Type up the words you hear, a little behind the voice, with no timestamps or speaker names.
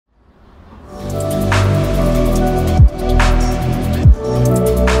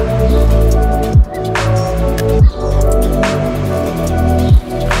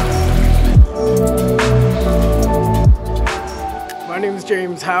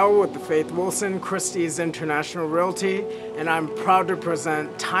Raul with the Faith Wilson, Christie's International Realty, and I'm proud to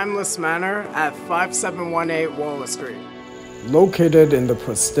present Timeless Manor at 5718 Wallace Street. Located in the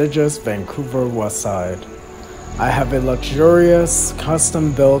prestigious Vancouver West Side, I have a luxurious,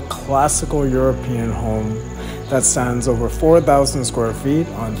 custom-built, classical European home that stands over 4,000 square feet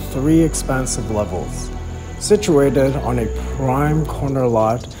on 3 expansive levels, situated on a prime corner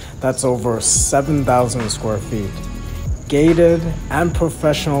lot that's over 7,000 square feet, gated and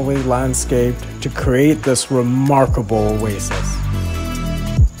professionally landscaped to create this remarkable oasis.